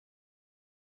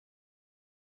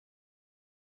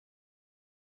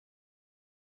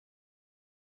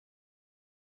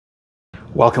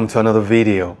Welcome to another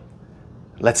video.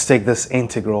 Let's take this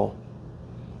integral.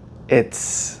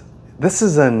 This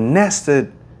is a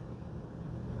nested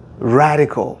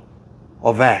radical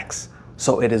of x.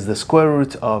 So it is the square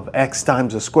root of x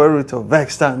times the square root of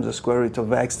x times the square root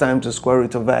of x times the square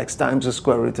root of x times the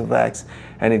square root of x,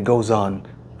 and it goes on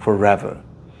forever.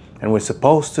 And we're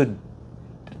supposed to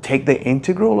take the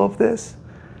integral of this.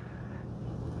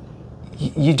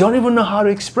 You don't even know how to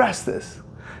express this.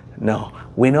 No,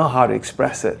 we know how to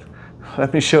express it.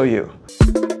 Let me show you.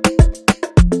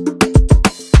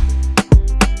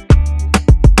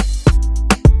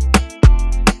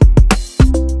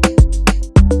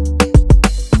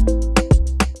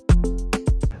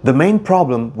 The main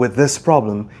problem with this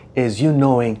problem is you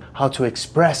knowing how to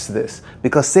express this,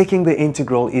 because taking the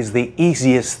integral is the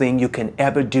easiest thing you can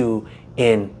ever do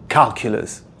in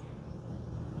calculus.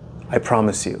 I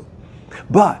promise you.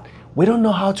 But we don't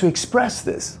know how to express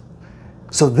this.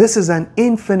 So this is an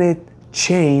infinite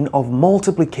chain of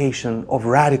multiplication of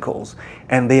radicals,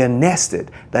 and they are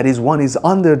nested. That is, one is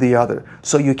under the other.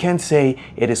 So you can't say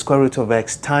it is square root of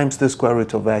x times the square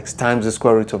root of x times the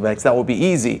square root of x. That would be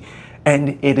easy.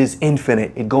 And it is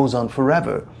infinite. It goes on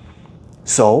forever.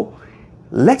 So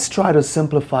let's try to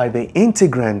simplify the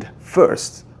integrand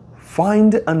first.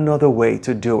 Find another way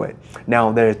to do it.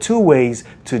 Now, there are two ways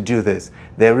to do this.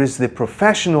 There is the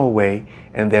professional way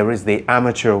and there is the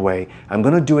amateur way. I'm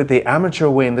going to do it the amateur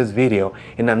way in this video.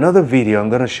 In another video, I'm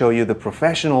going to show you the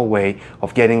professional way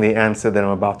of getting the answer that I'm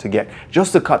about to get.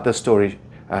 Just to cut the story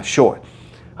short.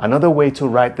 Another way to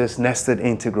write this nested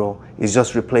integral is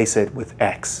just replace it with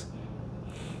x.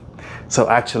 So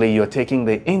actually, you're taking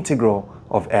the integral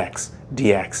of x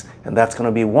dx, and that's going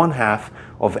to be 1/2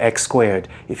 of x squared.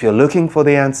 If you're looking for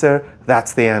the answer,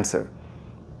 that's the answer.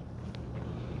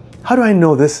 How do I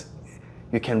know this?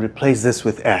 You can replace this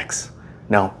with x.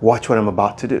 Now, watch what I'm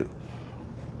about to do.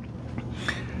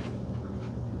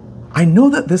 I know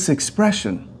that this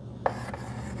expression,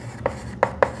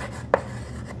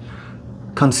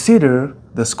 consider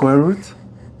the square root,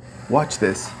 watch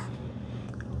this,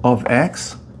 of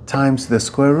x times the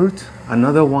square root,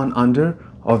 another one under,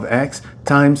 of x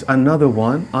times another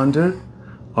one under,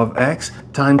 of x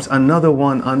times another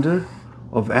one under,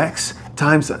 of x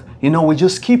times, we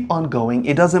just keep on going.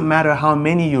 It doesn't matter how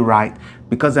many you write,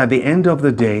 because at the end of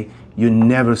the day, you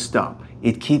never stop.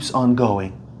 It keeps on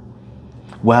going.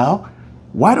 Well,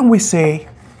 why don't we say,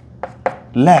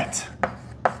 let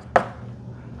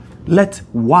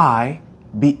y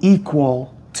be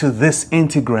equal to this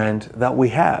integrand that we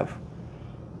have.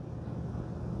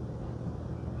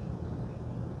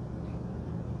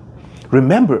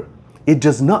 Remember, it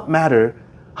does not matter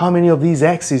how many of these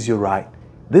x's you write.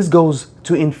 This goes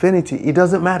to infinity. It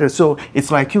doesn't matter. So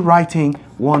it's like you're writing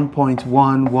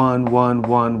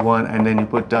 1.11111 and then you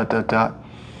put dot, dot, dot.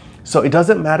 So it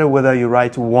doesn't matter whether you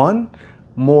write 1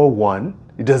 more 1.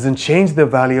 It doesn't change the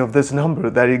value of this number,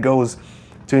 that it goes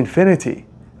to infinity,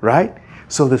 right?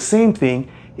 So the same thing,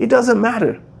 it doesn't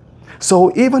matter.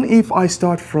 So even if I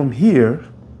start from here,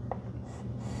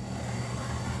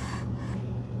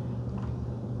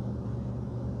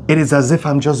 it is as if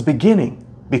I'm just beginning,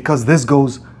 because this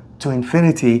goes to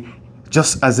infinity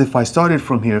just as if I started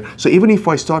from here. So even if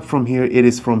I start from here, it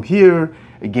is from here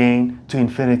again to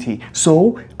infinity.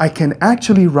 So I can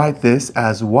actually write this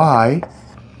as y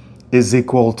is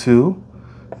equal to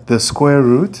the square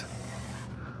root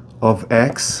of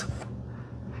x.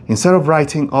 Instead of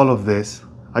writing all of this,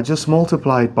 I just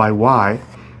multiply it by y.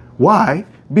 Why?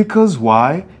 Because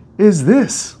y is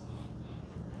this.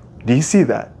 Do you see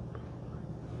that?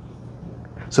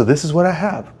 So this is what I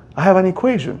have. I have an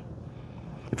equation.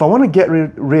 If I want to get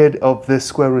rid of this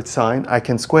square root sign, I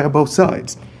can square both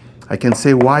sides. I can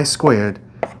say y squared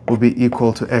will be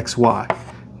equal to xy.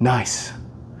 Nice.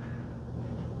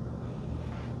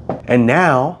 And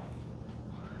now,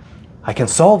 I can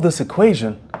solve this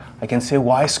equation. I can say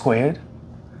y squared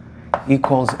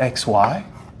equals xy,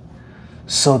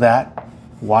 so that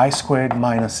y squared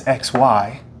minus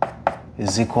xy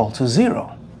is equal to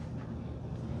 0.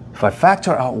 If I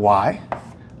factor out y,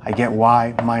 I get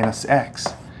y minus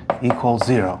x equals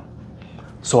 0.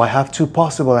 So I have two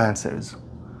possible answers.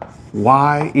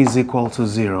 Y is equal to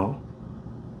 0,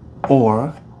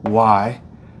 or y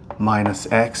minus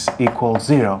x equals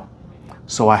 0.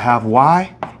 So I have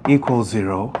y equals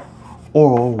 0,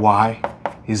 or y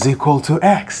is equal to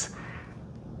x.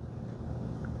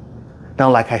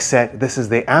 Now, like I said, this is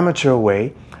the amateur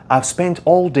way. I've spent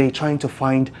all day trying to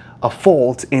find a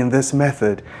fault in this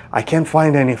method. I can't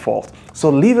find any fault. So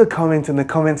leave a comment in the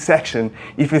comment section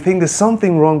if you think there's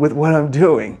something wrong with what I'm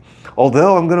doing.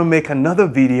 Although I'm going to make another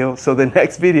video, so the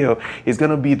next video is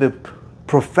going to be the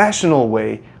professional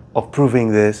way of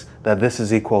proving this, that this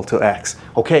is equal to x.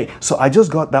 Okay, so I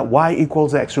just got that y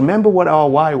equals x. Remember what our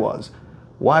y was.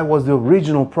 Y was the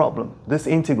original problem, this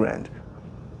integrand.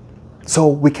 So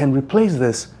we can replace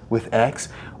this with x.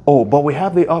 Oh, but we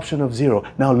have the option of 0.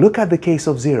 Now look at the case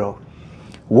of 0.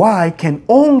 Y can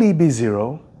only be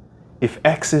 0 if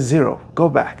x is 0. Go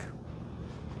back.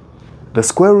 The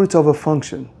square root of a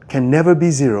function can never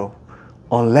be 0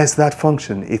 unless that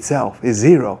function itself is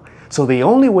 0. So the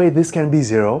only way this can be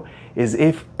 0 is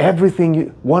if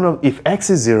if x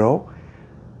is 0,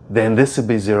 then this would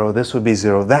be 0, this would be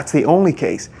 0. That's the only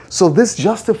case. So this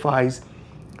justifies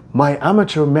my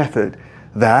amateur method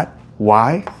that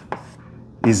y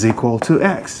is equal to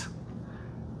x.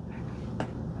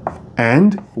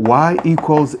 And y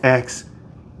equals x,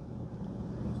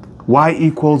 y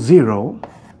equals 0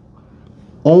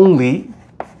 only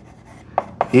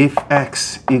if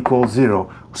x equals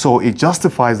 0. So it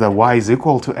justifies that y is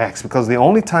equal to x, because the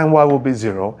only time y will be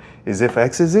 0 is if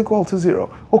x is equal to 0.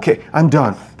 Okay, I'm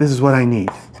done. This is what I need.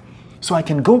 So I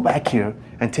can go back here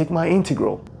and take my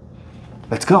integral.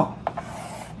 Let's go.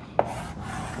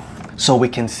 So we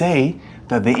can say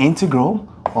that the integral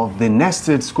of the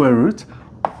nested square root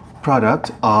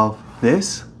product of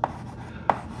this,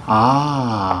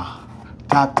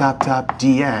 tap, tap, tap,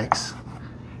 dx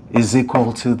is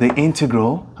equal to the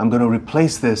integral. I'm going to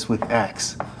replace this with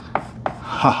x.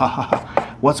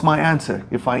 What's my answer?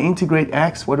 If I integrate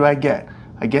x, what do I get?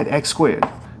 I get x squared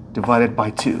divided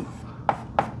by 2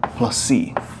 plus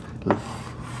c.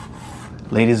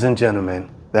 Ladies and gentlemen,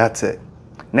 that's it.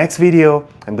 Next video,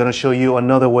 I'm going to show you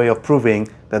another way of proving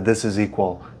that this is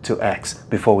equal to x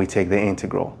before we take the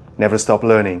integral. Never stop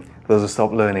learning. Those who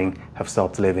stop learning have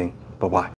stopped living. Bye-bye.